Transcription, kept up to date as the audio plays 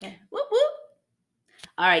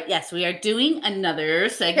All right. Yes, we are doing another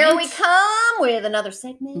segment. Here we come with another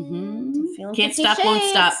segment. Mhm. Feeling Can't 50 stop, won't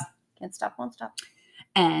shades. stop. Can't stop, won't stop.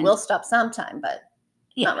 And We'll stop sometime, but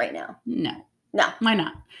yeah, not right now. No. No. Why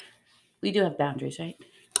not? We do have boundaries, right?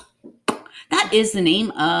 That is the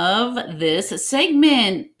name of this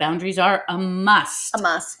segment. Boundaries are a must. A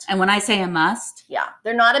must. And when I say a must, Yeah,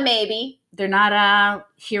 they're not a maybe. they're not a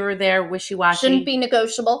here or there wishy-washy. Shouldn't be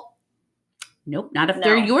negotiable. Nope, not if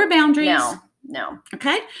they're your boundaries. No.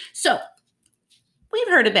 Okay, so we've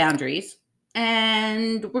heard of boundaries,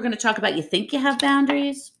 and we're going to talk about you think you have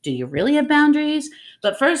boundaries. Do you really have boundaries?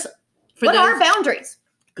 But first, what are boundaries?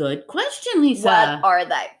 Good question, Lisa. What are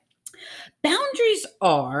they? Boundaries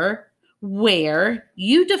are where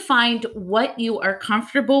you defined what you are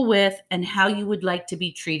comfortable with and how you would like to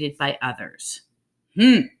be treated by others.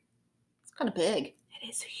 It's kind of big. It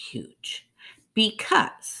is huge.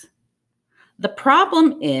 Because the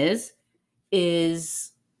problem is,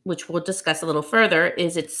 which we'll discuss a little further,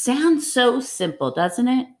 is it sounds so simple, doesn't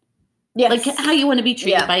it? Yes. Like how you want to be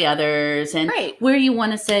treated by others and where you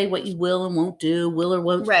want to say what you will and won't do, will or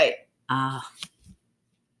won't. Right.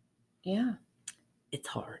 Yeah. It's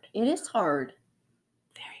hard. It is hard.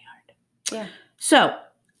 Very hard. Yeah. So,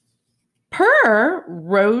 per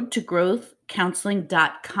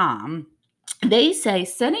roadtogrowthcounseling.com, they say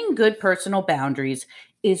setting good personal boundaries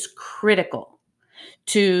is critical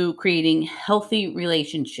to creating healthy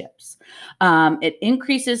relationships. It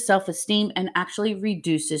increases self-esteem and actually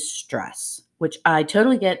reduces stress, which I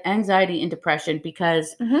totally get, anxiety and depression,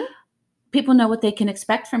 because people know what they can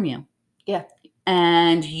expect from you. Yeah.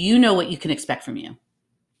 And you know what you can expect from you.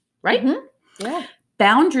 Right? Yeah.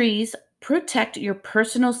 Boundaries protect your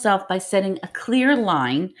personal self by setting a clear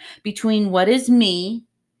line between what is me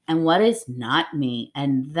and what is not me.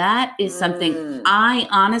 And that is something I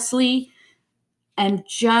honestly am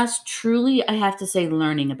just truly, I have to say,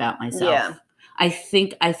 learning about myself. Yeah. I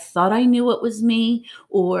thought I knew what was me,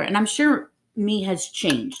 and I'm sure me has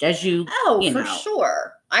changed as you for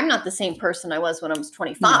sure. I'm not the same person I was when I was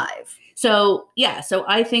 25. No. So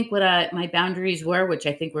I think what my boundaries were, which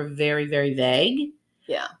I think were very, very vague.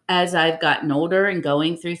 Yeah. As I've gotten older and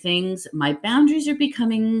going through things, my boundaries are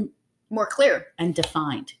becoming more clear and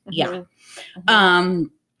defined. Yeah.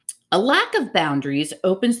 A lack of boundaries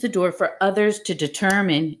opens the door for others to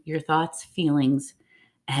determine your thoughts, feelings,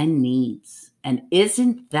 and needs. And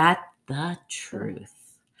isn't that the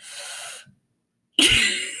truth?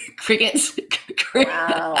 Crickets.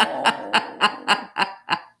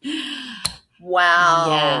 Wow.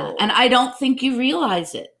 Yeah. And I don't think you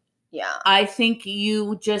realize it. Yeah. I think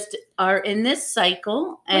you just are in this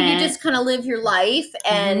cycle. And you just kind of live your life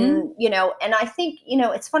and, and I think,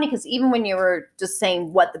 it's funny because even when you were just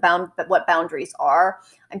saying what boundaries are,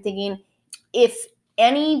 I'm thinking if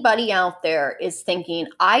anybody out there is thinking,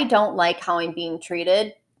 I don't like how I'm being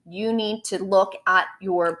treated, you need to look at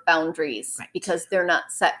your boundaries because they're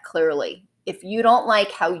not set clearly. If you don't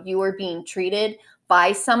like how you are being treated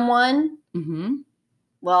by someone,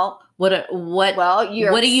 well, what are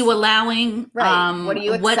you allowing? Right. What are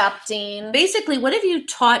you accepting? Basically, what have you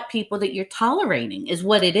taught people that you're tolerating is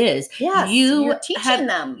what it is. Yes, you're teaching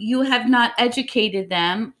them. You have not educated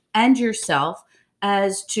them and yourself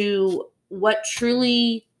as to what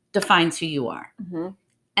truly defines who you are.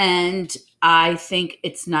 And I think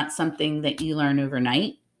it's not something that you learn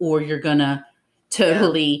overnight or you're going to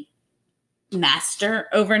totally master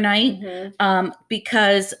overnight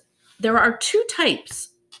because there are two types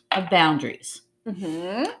of boundaries.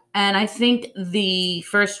 And I think the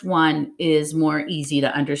first one is more easy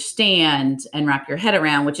to understand and wrap your head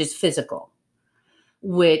around, which is physical,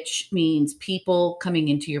 which means people coming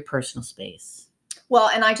into your personal space. Well,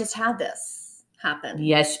 and I just had this happen.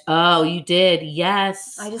 Yes. Oh, you did.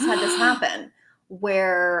 Yes. I just had this happen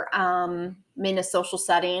where I'm in a social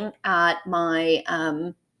setting at my,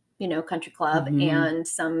 country club and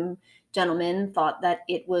some gentleman thought that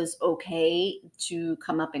it was okay to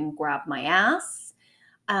come up and grab my ass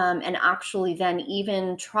and actually then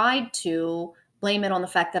even tried to blame it on the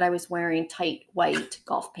fact that I was wearing tight white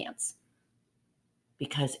golf pants.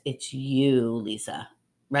 Because it's you, Lisa,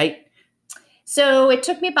 right? So it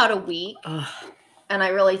took me about a week and I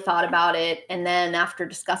really thought about it. And then after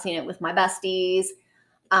discussing it with my besties,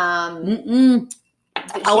 I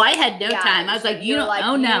had no time. I was like,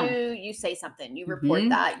 no. You say something. You report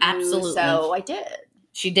that. Absolutely. So I did.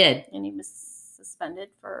 She did. And he was suspended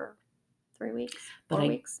for 3 weeks, but 4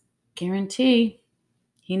 weeks. Guarantee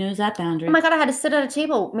he knows that boundary. Oh my God, I had to sit at a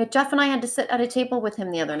table. Jeff and I had to sit at a table with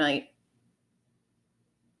him the other night.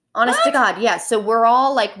 Honest to God, yeah. So we're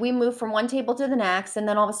all like, we move from one table to the next, and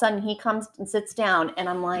then all of a sudden he comes and sits down, and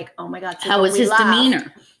I'm like, oh my God. So how was his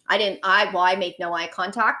demeanor? I made no eye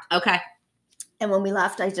contact. Okay. And when we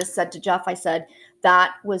left, I just said to Jeff, I said,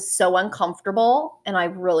 that was so uncomfortable, and I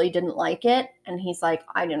really didn't like it. And he's like,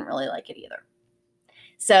 I didn't really like it either.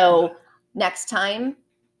 So next time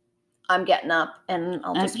I'm getting up and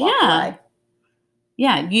I'll just walk away.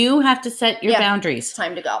 Yeah, you have to set your boundaries. It's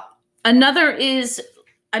time to go. Another is,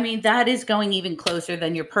 I mean, that is going even closer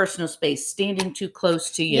than your personal space, standing too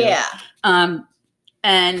close to you. Yeah.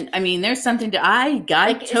 And I mean, there's something to, like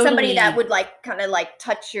totally. Somebody that would like kind of like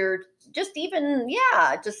touch your, just even,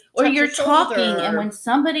 just. Or you're talking, and when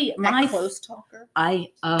somebody, my close talker.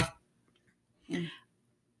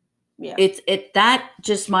 Yeah. That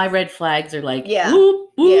just my red flags are like, yeah. Whoop,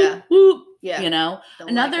 whoop, whoop, yeah. You know, Don't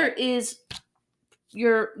another like is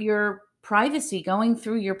your privacy, going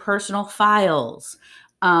through your personal files.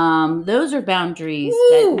 Those are boundaries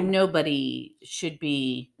that nobody should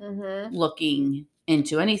be looking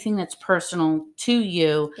into. Anything that's personal to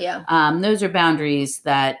you. Yeah. Those are boundaries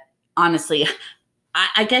that honestly,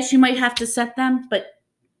 I guess you might have to set them, but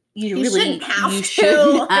you really shouldn't have you to.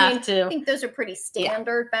 Shouldn't have to. I think those are pretty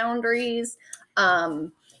standard boundaries.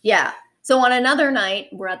 Yeah. So on another night,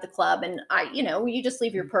 we're at the club, and you just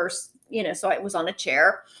leave your purse, so I was on a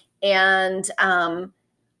chair, and, all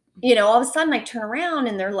of a sudden I turn around,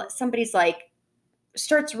 and somebody's like,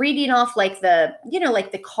 starts reading off like the,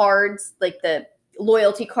 like the cards, like the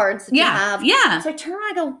loyalty cards that you have. Yeah. So I turn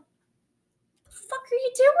around, I go, the fuck are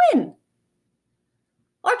you doing?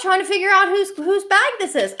 I'm trying to figure out whose bag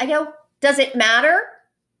this is. I go, does it matter?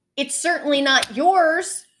 It's certainly not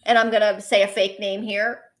yours. And I'm going to say a fake name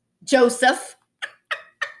here. Joseph.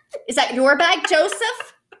 Is that your bag,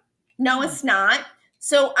 Joseph? No, it's not.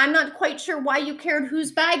 So I'm not quite sure why you cared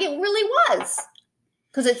whose bag it really was.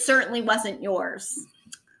 Because it certainly wasn't yours.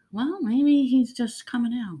 Well, maybe he's just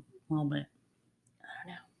coming out a little bit. I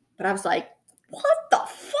don't know. But I was like, what the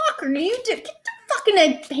fuck are you doing? Get the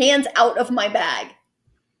fucking hands out of my bag.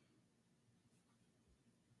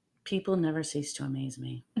 People never cease to amaze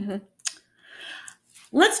me. Mm-hmm.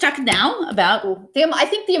 Let's talk now about I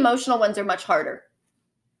think the emotional ones are much harder.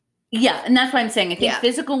 Yeah, and that's what I'm saying. I think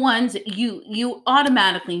physical ones, you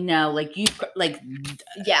automatically know,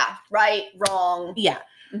 yeah, right, wrong. Yeah.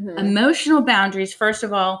 Mm-hmm. Emotional boundaries. First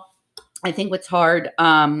of all, I think what's hard,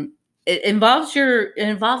 it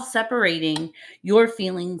involves separating your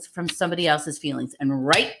feelings from somebody else's feelings, and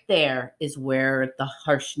right there is where the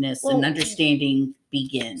harshness and understanding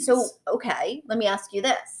begins. So, okay, let me ask you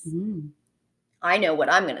this. Mm-hmm. I know what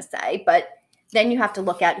I'm going to say, but then you have to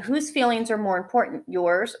look at whose feelings are more important,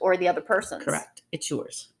 yours or the other person's. Correct. It's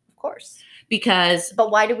yours. Of course. But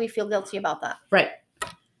why do we feel guilty about that? Right.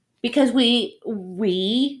 Because we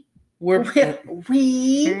the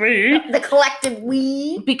collective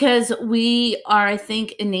we. Because we are, I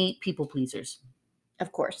think, innate people pleasers.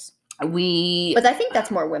 Of course. But I think that's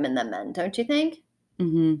more women than men, don't you think?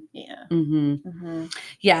 Mm-hmm. Yeah. Mm-hmm. Mm-hmm.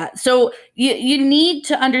 Yeah. So you need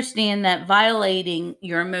to understand that violating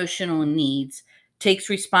your emotional needs takes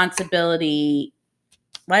responsibility.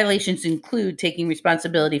 Violations include taking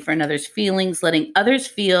responsibility for another's feelings, letting others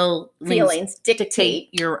feelings dictate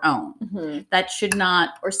your own. Mm-hmm. That should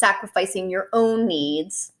not, or sacrificing your own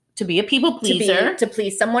needs to be a people pleaser to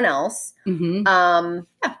please someone else. Mm-hmm.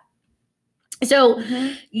 Yeah. So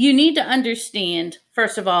you need to understand,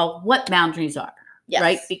 first of all, what boundaries are. Yes.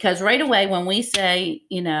 Right? Because right away when we say,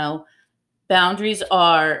 boundaries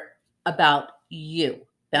are about you.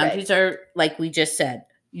 Boundaries are, like we just said,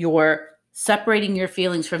 you're separating your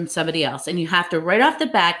feelings from somebody else. And you have to, right off the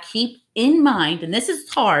bat, keep in mind, and this is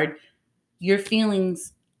hard, your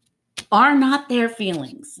feelings are not their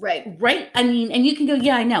feelings. Right. Right? I mean, and you can go,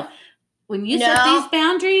 yeah, I know. When you set these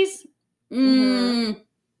boundaries,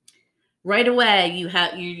 right away,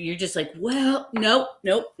 you're just like, well, nope.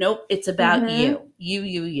 It's about you.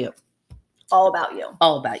 You. All about you.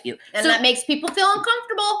 All about you. And that makes people feel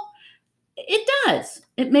uncomfortable. It does.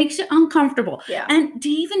 It makes it uncomfortable. Yeah. And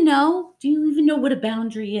do you even know what a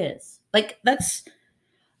boundary is?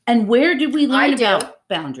 And where did we learn about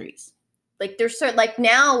boundaries? There's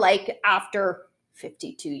now, after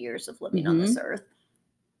 52 years of living on this earth,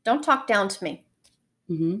 don't talk down to me.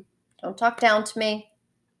 Mm-hmm. Don't talk down to me.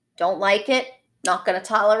 Don't like it. Not going to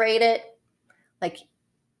tolerate it.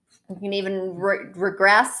 You can even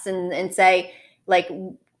regress and say,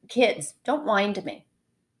 kids, don't whine to me.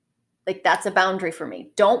 That's a boundary for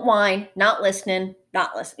me. Don't whine. Not listening.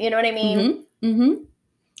 Not listen. You know what I mean? Mm-hmm. Mm-hmm.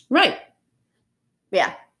 Right.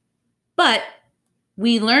 Yeah. But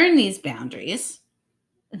we learn these boundaries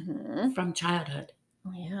mm-hmm. from childhood.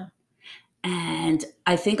 Oh, yeah. And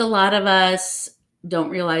I think a lot of us don't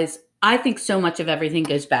realize, I think so much of everything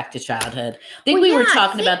goes back to childhood. I think we were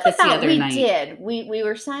talking about this the other night. We did. We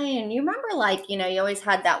were saying, you remember, like, you always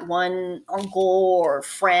had that one uncle or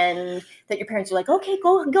friend that your parents were like, okay,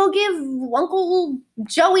 go give Uncle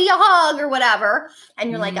Joey a hug or whatever. And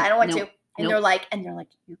you're like, I don't want to. And they're like,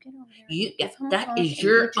 you get over here. That is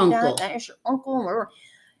your uncle. That is your uncle.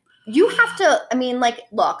 You have to, I mean, like,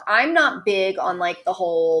 look, I'm not big on like the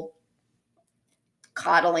whole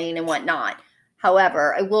coddling and whatnot.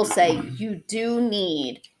 However, I will say you do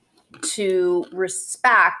need to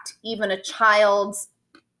respect even a child's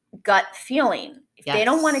gut feeling. If they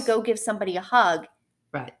don't want to go give somebody a hug,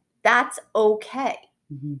 right, that's okay.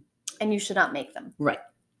 And you should not make them. Right.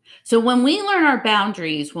 So when we learn our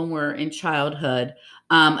boundaries when we're in childhood,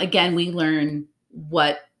 again, we learn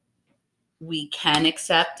what we can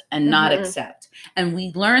accept and not accept. And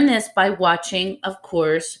we learn this by watching, of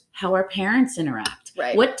course, how our parents interact.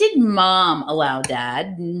 Right. What did mom allow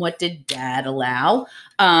dad? And what did dad allow?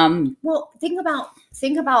 Well, think about,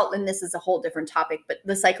 and this is a whole different topic, but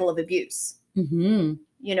the cycle of abuse. You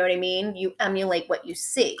know what I mean? You emulate what you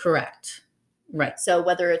see. Correct. Right. So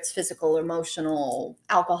whether it's physical, emotional,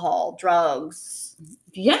 alcohol, drugs.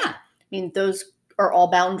 Yeah. I mean, those are all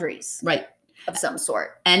boundaries. Right. Of some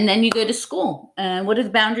sort. And then you go to school. And what are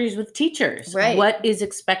the boundaries with teachers? Right. What is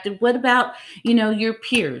expected? What about, your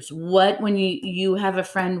peers? When you have a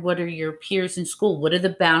friend, what are your peers in school? What are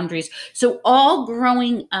the boundaries? So all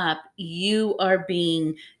growing up, you are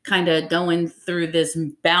being kind of going through this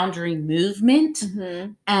boundary movement.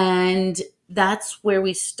 And that's where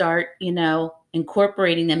we start,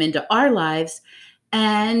 incorporating them into our lives.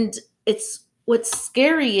 And what's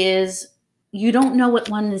scary is you don't know what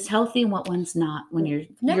one is healthy and what one's not when you're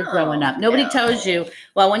growing up. Nobody tells you,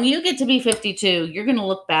 well, when you get to be 52, you're going to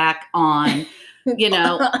look back on,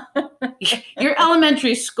 your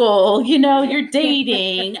elementary school, your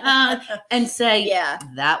dating, and say, yeah,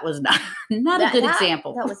 that was not a good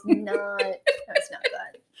example. That was not good.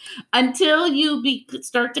 Until you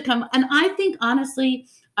start to come. And I think, honestly,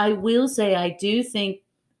 I will say, I do think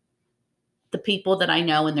the people that I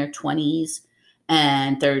know in their 20s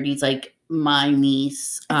and 30s, like my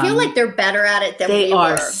niece, I feel like they're better at it than we were. They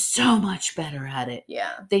are so much better at it.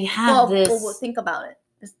 Yeah. They have this. Well, think about it.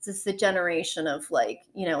 This is the generation of like,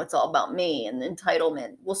 it's all about me and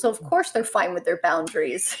entitlement. Well, so of course they're fine with their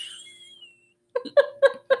boundaries.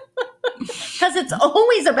 Because it's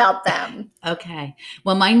always about them. Okay.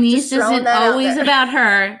 Well, my niece isn't always about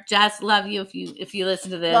her. Jess, love you if you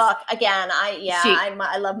listen to this. Look, again,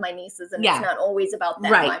 I love my nieces, and it's not always about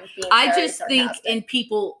them. Right. I just think in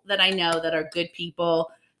people that I know that are good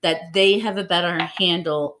people, that they have a better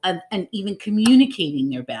handle and even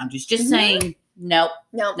communicating their boundaries. Just saying nope.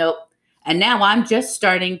 And now I'm just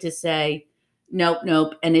starting to say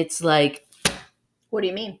nope. And it's like, what do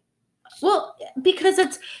you mean? Well, because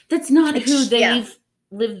that's not who they've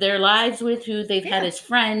lived their lives with, who they've had as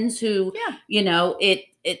friends, who,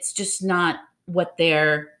 it's just not what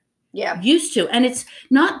they're used to. And it's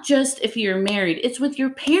not just if you're married, it's with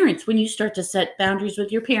your parents. When you start to set boundaries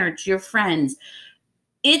with your parents, your friends,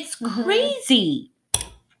 it's crazy.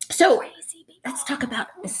 So let's talk about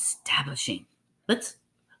establishing. Let's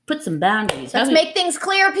put some boundaries. Let's make things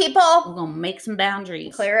clear, people. We're going to make some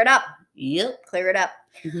boundaries. Clear it up. Yep. Clear it up.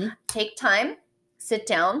 Take time, sit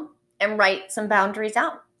down, and write some boundaries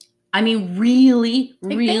out. I mean, really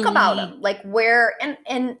think about them. Like where,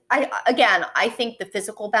 and I think the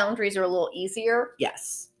physical boundaries are a little easier.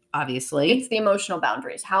 Yes, obviously. It's the emotional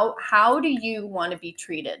boundaries. How do you want to be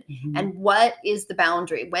treated? And what is the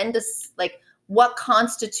boundary? What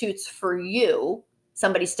constitutes for you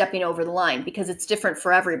somebody stepping over the line? Because it's different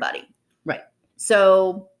for everybody. Right.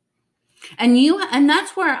 So... And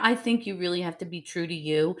that's where I think you really have to be true to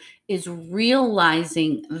you, is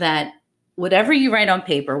realizing that whatever you write on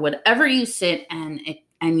paper, whatever you sit and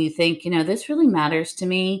you think, this really matters to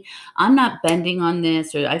me. I'm not bending on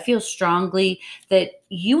this, or I feel strongly that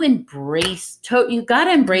you embrace. You got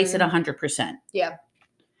to embrace it 100%. Yeah.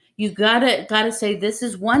 You gotta say, this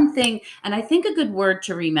is one thing. And I think a good word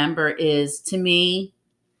to remember is, to me,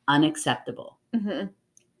 unacceptable.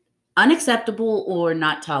 Unacceptable or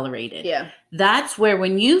not tolerated. Yeah. That's where,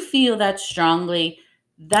 when you feel that strongly,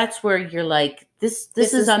 that's where you're like, this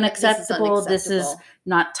is unacceptable. This is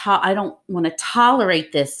not, I don't want to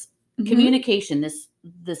tolerate this communication,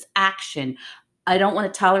 this action. I don't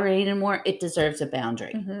want to tolerate it anymore. It deserves a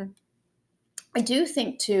boundary. I do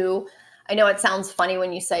think too, I know it sounds funny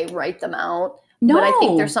when you say write them out, but I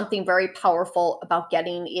think there's something very powerful about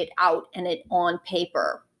getting it out and it on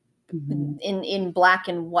paper. in black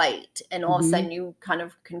and white, and all of a Mhm. sudden you kind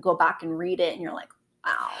of can go back and read it and you're like,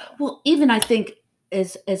 wow. Well, even I think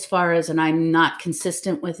as far as, and I'm not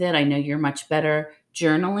consistent with it, I know you're much better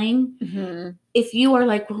journaling. Mhm. If you are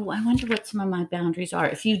like, well, I wonder what some of my boundaries are.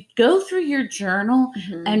 If you go through your journal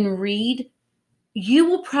Mhm. and read, you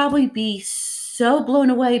will probably be so blown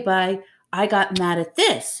away by, I got mad at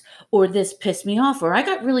this, or this pissed me off, or I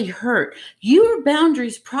got really hurt. Your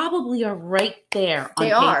boundaries probably are right there on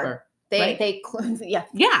They are. paper. They right? yeah.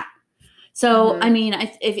 Yeah. So, Mhm. I mean,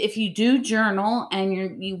 if you do journal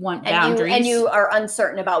and you want boundaries, and you are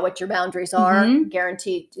uncertain about what your boundaries are, Mhm.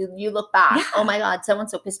 guaranteed you look back, Yeah. oh my God, so and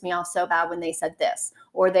so pissed me off so bad when they said this,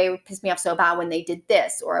 or they pissed me off so bad when they did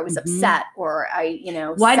this, or I was Mhm. upset, or I,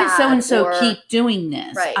 why does so and so or keep doing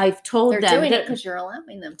this? Right. I've told they're them doing it that, because you're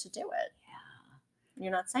allowing them to do it.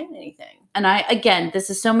 You're not saying anything. and again, this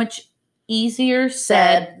is so much easier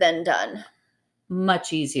Said than done.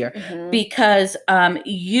 much easier, Mhm. because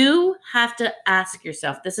you have to ask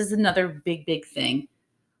yourself, this is another big thing.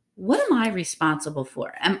 What am I responsible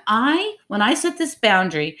for? When I set this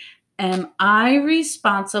boundary, am I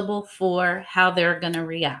responsible for how they're going to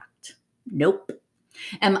react? Nope.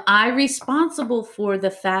 Am I responsible for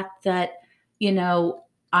the fact that,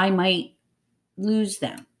 I might lose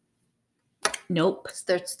them? Nope.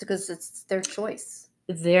 Because it's their choice.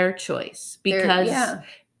 Their choice. Because yeah.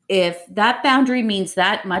 if that boundary means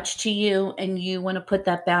that much to you and you want to put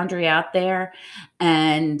that boundary out there,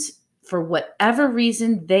 and for whatever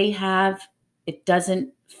reason it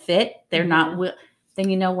doesn't fit, they're not, then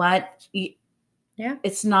you know what? Yeah.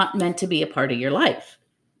 It's not meant to be a part of your life.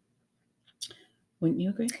 Wouldn't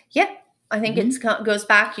you agree? Yeah. I think it goes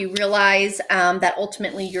back. You realize that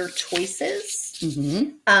ultimately your choices,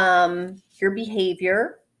 your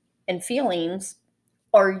behavior and feelings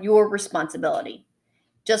are your responsibility.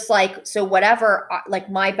 Just like, so whatever, like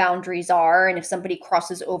my boundaries are, and if somebody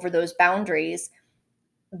crosses over those boundaries,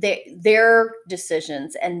 their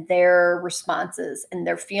decisions and their responses and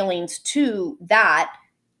their feelings to that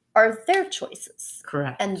are their choices.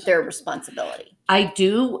 Correct. And their responsibility. I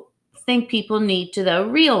do think people need to, though,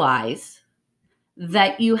 realize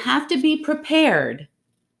that you have to be prepared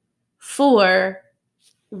for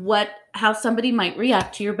how somebody might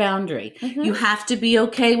react to your boundary. You have to be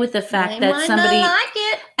okay with the fact that somebody might not like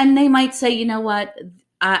it, and they might say, you know what,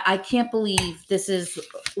 I can't believe this is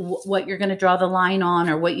what you're going to draw the line on,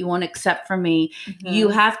 or what you won't accept from me. You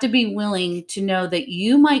have to be willing to know that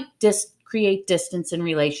you might create distance in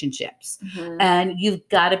relationships, and you've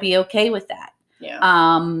got to be okay with that.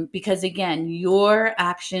 Yeah. Because again, your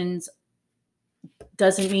actions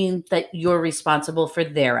doesn't mean that you're responsible for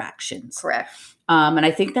their actions. Correct. And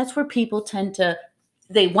I think that's where people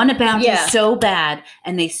they want a boundary so bad,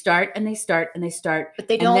 and they start and they start and they start, but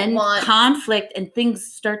they don't and then want conflict and things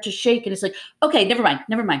start to shake, and it's like, okay, never mind.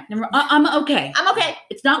 I'm okay.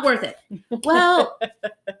 It's not worth it. Well,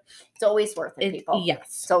 it's always worth it, people. Yes,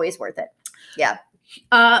 it's always worth it. Yeah.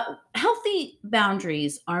 Healthy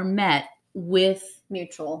boundaries are met with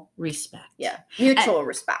mutual respect. Yeah, mutual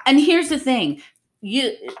respect. And here's the thing: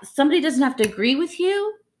 somebody doesn't have to agree with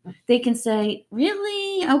you. They can say,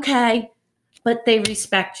 really? Okay. But they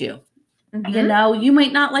respect you. You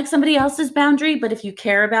might not like somebody else's boundary, but if you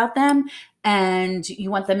care about them and you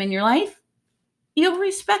want them in your life, you'll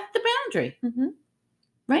respect the boundary.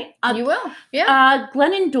 Right? You will. Yeah.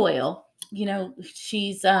 Glennon Doyle,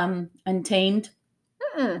 she's Untamed.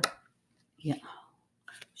 Yeah.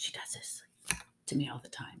 She does this to me all the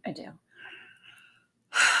time. I do.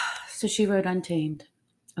 So she wrote Untamed.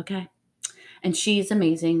 Okay. And she's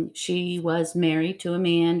amazing. She was married to a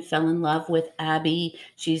man, fell in love with Abby.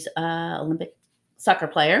 She's an Olympic soccer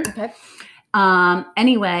player. Okay.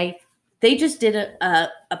 Anyway, they just did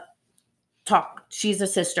a talk. She's a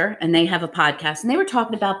sister, and they have a podcast, and they were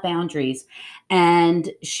talking about boundaries.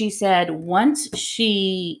 And she said once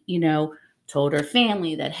she, told her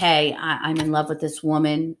family that, hey, I'm in love with this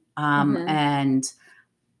woman, and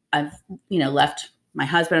I've, left my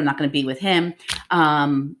husband, I'm not going to be with him.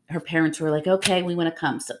 Her parents were like, okay, we want to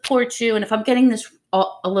come support you. And if I'm getting this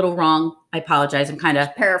a little wrong, I apologize. I'm kind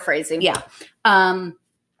of paraphrasing. Yeah. And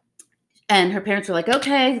her parents were like,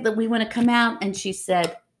 okay, we want to come out. And she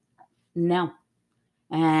said, no.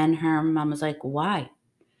 And her mom was like, why?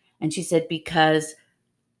 And she said, because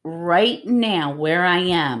right now where I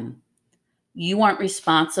am, you aren't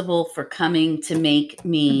responsible for coming to make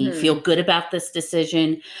me feel good about this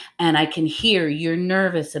decision. And I can hear you're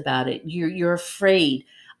nervous about it. You're afraid.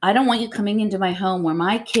 I don't want you coming into my home where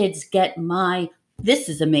my kids get this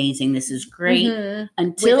is amazing. This is great.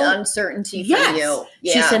 Until with uncertainty for you.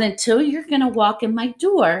 Yeah. She said, until you're going to walk in my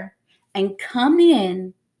door and come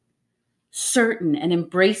in certain and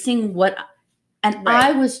embracing what, and Right.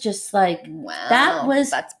 I was just like, Wow.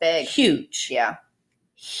 That's big. huge. Yeah.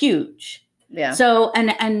 Huge. Yeah. So,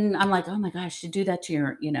 and I'm like, oh my gosh, to do that to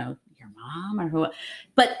your, your mom or who,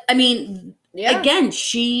 but I mean, again,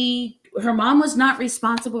 her mom was not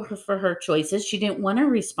responsible for her choices. She didn't want her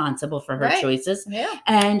responsible for her choices. Yeah.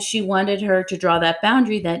 And she wanted her to draw that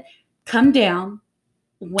boundary that come down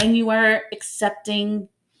when you are accepting.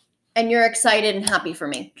 And you're excited and happy for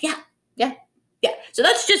me. Yeah. Yeah. Yeah. So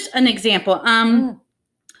that's just an example.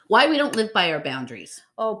 Why we don't live by our boundaries.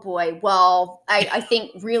 Oh boy. Well, I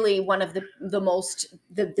think really one of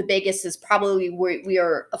the biggest is probably we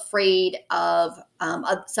are afraid of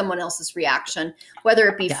someone else's reaction, whether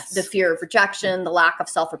it be the fear of rejection, the lack of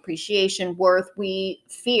self-appreciation, worth. We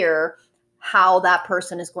fear how that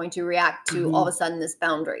person is going to react to all of a sudden this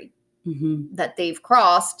boundary that they've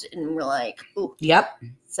crossed. And we're like, ooh. Yep.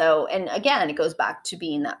 So, and again, it goes back to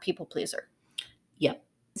being that people pleaser. Yep.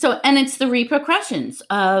 So, and it's the repercussions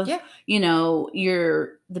of,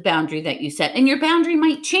 the boundary that you set, and your boundary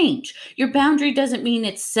might change. Your boundary doesn't mean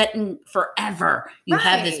it's set in forever. You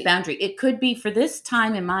have this boundary. It could be for this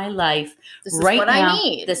time in my life. This is what I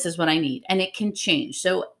need. This is what I need. And it can change.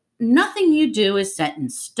 So nothing you do is set in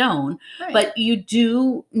stone, but you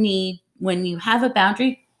do need, when you have a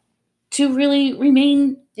boundary, to really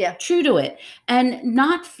remain true to it and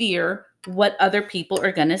not fear what other people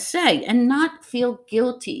are going to say and not feel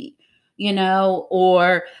guilty,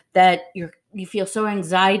 or that you feel so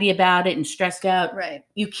anxiety about it and stressed out. Right.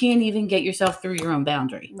 You can't even get yourself through your own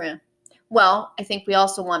boundary. Right. Well, I think we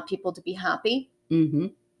also want people to be happy,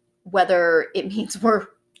 whether it means we're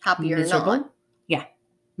happy or not. Yeah.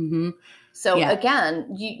 Mm-hmm. So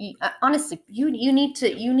again, you honestly, you need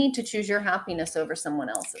to choose your happiness over someone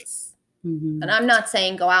else's. And I'm not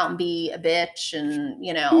saying go out and be a bitch and,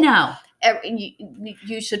 no.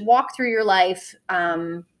 You should walk through your life,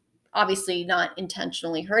 obviously not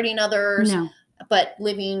intentionally hurting others, but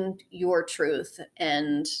living your truth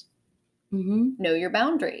and know your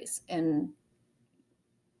boundaries. And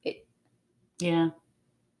if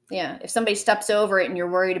somebody steps over it and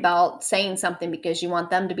you're worried about saying something because you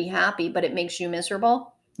want them to be happy, but it makes you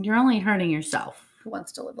miserable, you're only hurting yourself. Who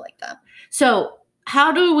wants to live like that? So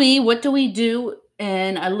what do we do?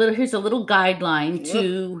 And here's a little guideline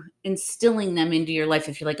to instilling them into your life.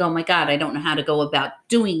 If you're like, oh my God, I don't know how to go about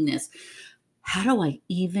doing this. How do I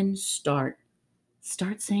even start?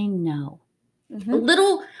 Start saying no. A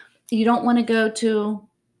little, you don't want to go to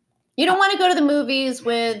the movies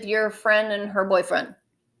with your friend and her boyfriend.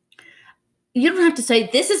 You don't have to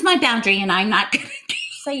say, this is my boundary and I'm not going to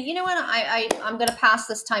say, you know what, I'm going to pass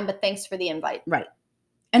this time, but thanks for the invite. Right.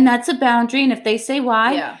 And that's a boundary. And if they say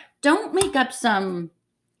why, don't make up some,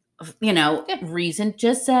 reason.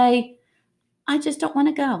 Just say, I just don't want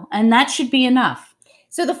to go. And that should be enough.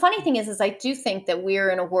 So the funny thing is I do think that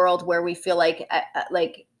we're in a world where we feel like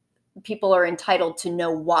people are entitled to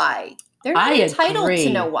know why. They're not entitled to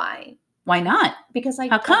know why. Why not? Because I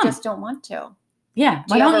just don't want to. Yeah.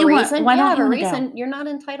 Why don't you have a reason? Why don't you have a reason? You're not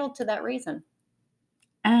entitled to that reason.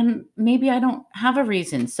 And maybe I don't have a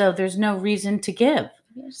reason. So there's no reason to give.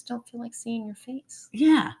 I just don't feel like seeing your face.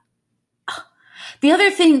 Yeah. The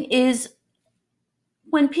other thing is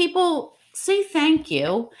when people say thank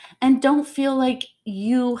you and don't feel like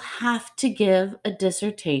you have to give a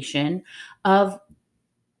dissertation of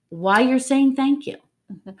why you're saying thank you.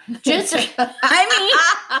 Just,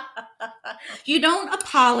 you don't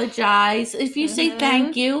apologize. If you say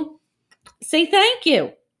thank you, say thank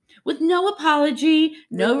you with no apology,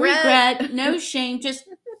 no regret, no shame. Just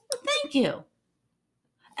thank you.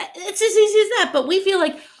 It's as easy as that. But we feel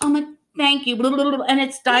like, oh my, thank you, blah, blah, blah, and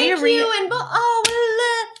it's diarrhea.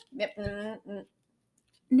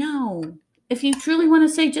 No. If you truly want to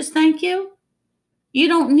say just thank you, you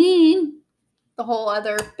don't need the whole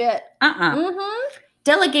other bit.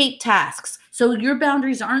 Delegate tasks. So your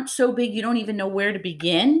boundaries aren't so big you don't even know where to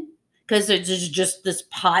begin because there's just this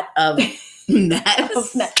pot of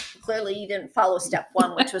mess. Clearly you didn't follow step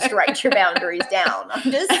 1, which was to write your boundaries down.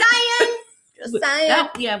 I'm just saying.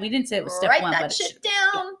 We didn't say it was step 1. Write that shit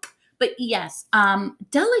down. Yeah. But yes,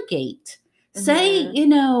 delegate. Say,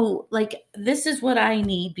 like, this is what I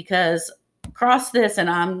need because cross this and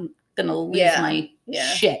I'm going to lose my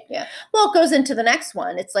shit. Yeah. Well, it goes into the next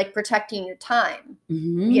one. It's like protecting your time,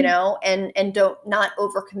 and not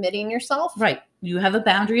overcommitting yourself. Right. You have a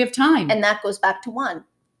boundary of time. And that goes back to 1.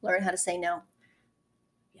 Learn how to say no.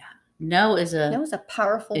 No is a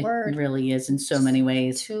powerful word. It really is in so many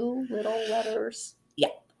ways. 2 little letters. Yeah.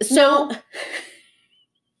 So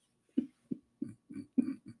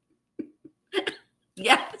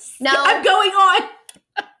yes. No. I'm going on.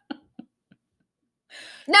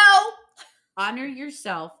 honor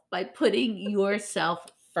yourself by putting yourself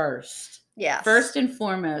first. Yes. First and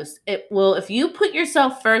foremost. It will, if you put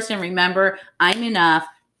yourself first and remember, I'm enough.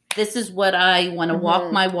 This is what I want to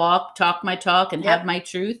walk my walk, talk my talk, and have my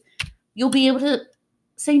truth. You'll be able to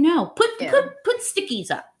say no. Put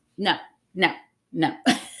stickies up. No.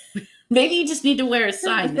 Maybe you just need to wear a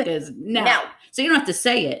sign that says no. So you don't have to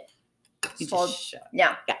say it. You just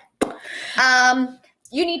yeah.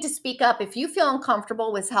 You need to speak up if you feel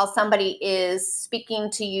uncomfortable with how somebody is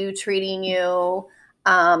speaking to you, treating you.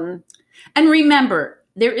 And remember,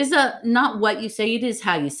 there is not what you say, it is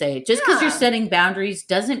how you say it. Just because you're setting boundaries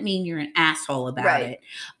doesn't mean you're an asshole about it.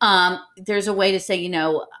 There's a way to say,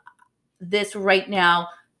 this right now,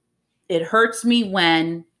 it hurts me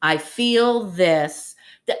when I feel this.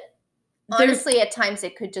 Honestly, at times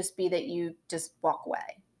it could just be that you just walk away.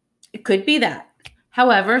 It could be that.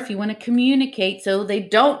 However, if you want to communicate so they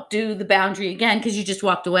don't do the boundary again because you just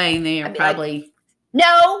walked away and they are probably...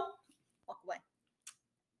 no! Walk away.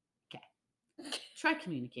 Okay. Try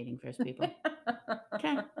communicating first, people.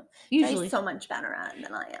 Okay. Usually. Jay's so much better at it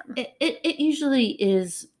than I am. It usually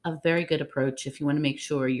is a very good approach if you want to make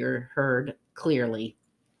sure you're heard clearly.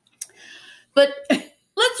 But...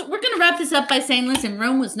 we're going to wrap this up by saying, listen,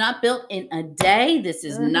 Rome was not built in a day. This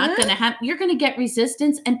is not going to happen. You're going to get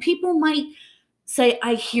resistance, and people might say,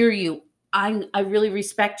 I hear you. I really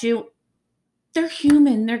respect you. They're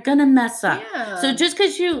human. They're going to mess up. Yeah. So just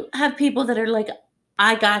because you have people that are like,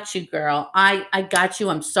 I got you, girl. I got you.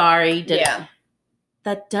 I'm sorry.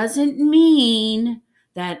 That doesn't mean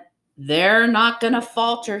that they're not going to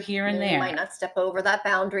falter here and there. You might not step over that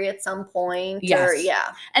boundary at some point. Yes.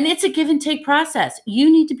 And it's a give and take process.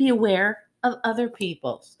 You need to be aware of other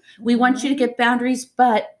people's. We want you to get boundaries,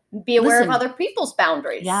 but be aware of other people's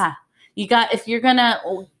boundaries. Yeah. If you're going to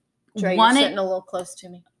Dre, you're sitting a little close to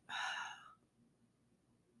me.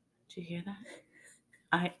 Did you hear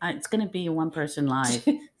that? It's going to be a one person live.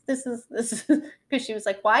 This is because she was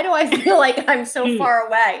like, why do I feel like I'm so far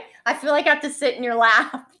away? I feel like I have to sit in your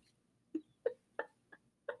lap.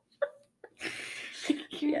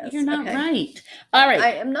 You're not right. All right.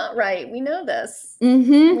 I am not right. We know this.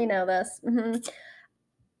 Mm-hmm. We know this. Mm-hmm.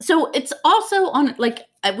 So it's also on, like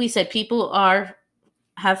we said, people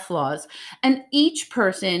have flaws, and each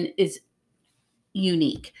person is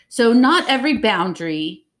unique. So not every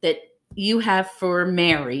boundary that you have for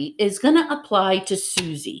Mary is going to apply to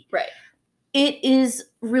Susie. Right. It is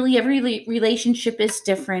really, every relationship is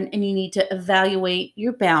different, and you need to evaluate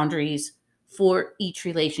your boundaries for each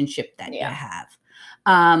relationship that you have.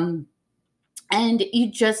 And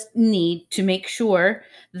you just need to make sure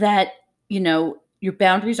that, your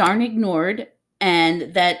boundaries aren't ignored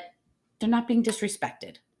and that they're not being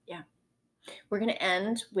disrespected. Yeah. We're going to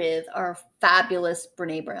end with our fabulous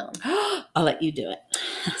Brene Brown. I'll let you do it.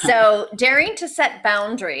 So, daring to set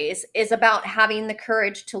boundaries is about having the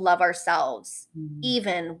courage to love ourselves,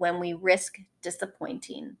 even when we risk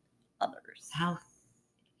disappointing others. How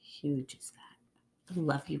huge is that? I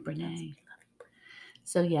love you, Brene.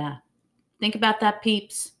 So, think about that,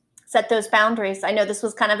 peeps. Set those boundaries. I know this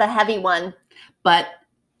was kind of a heavy one. But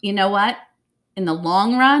you know what? In the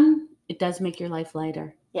long run, it does make your life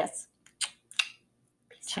lighter. Yes.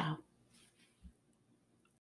 Ciao.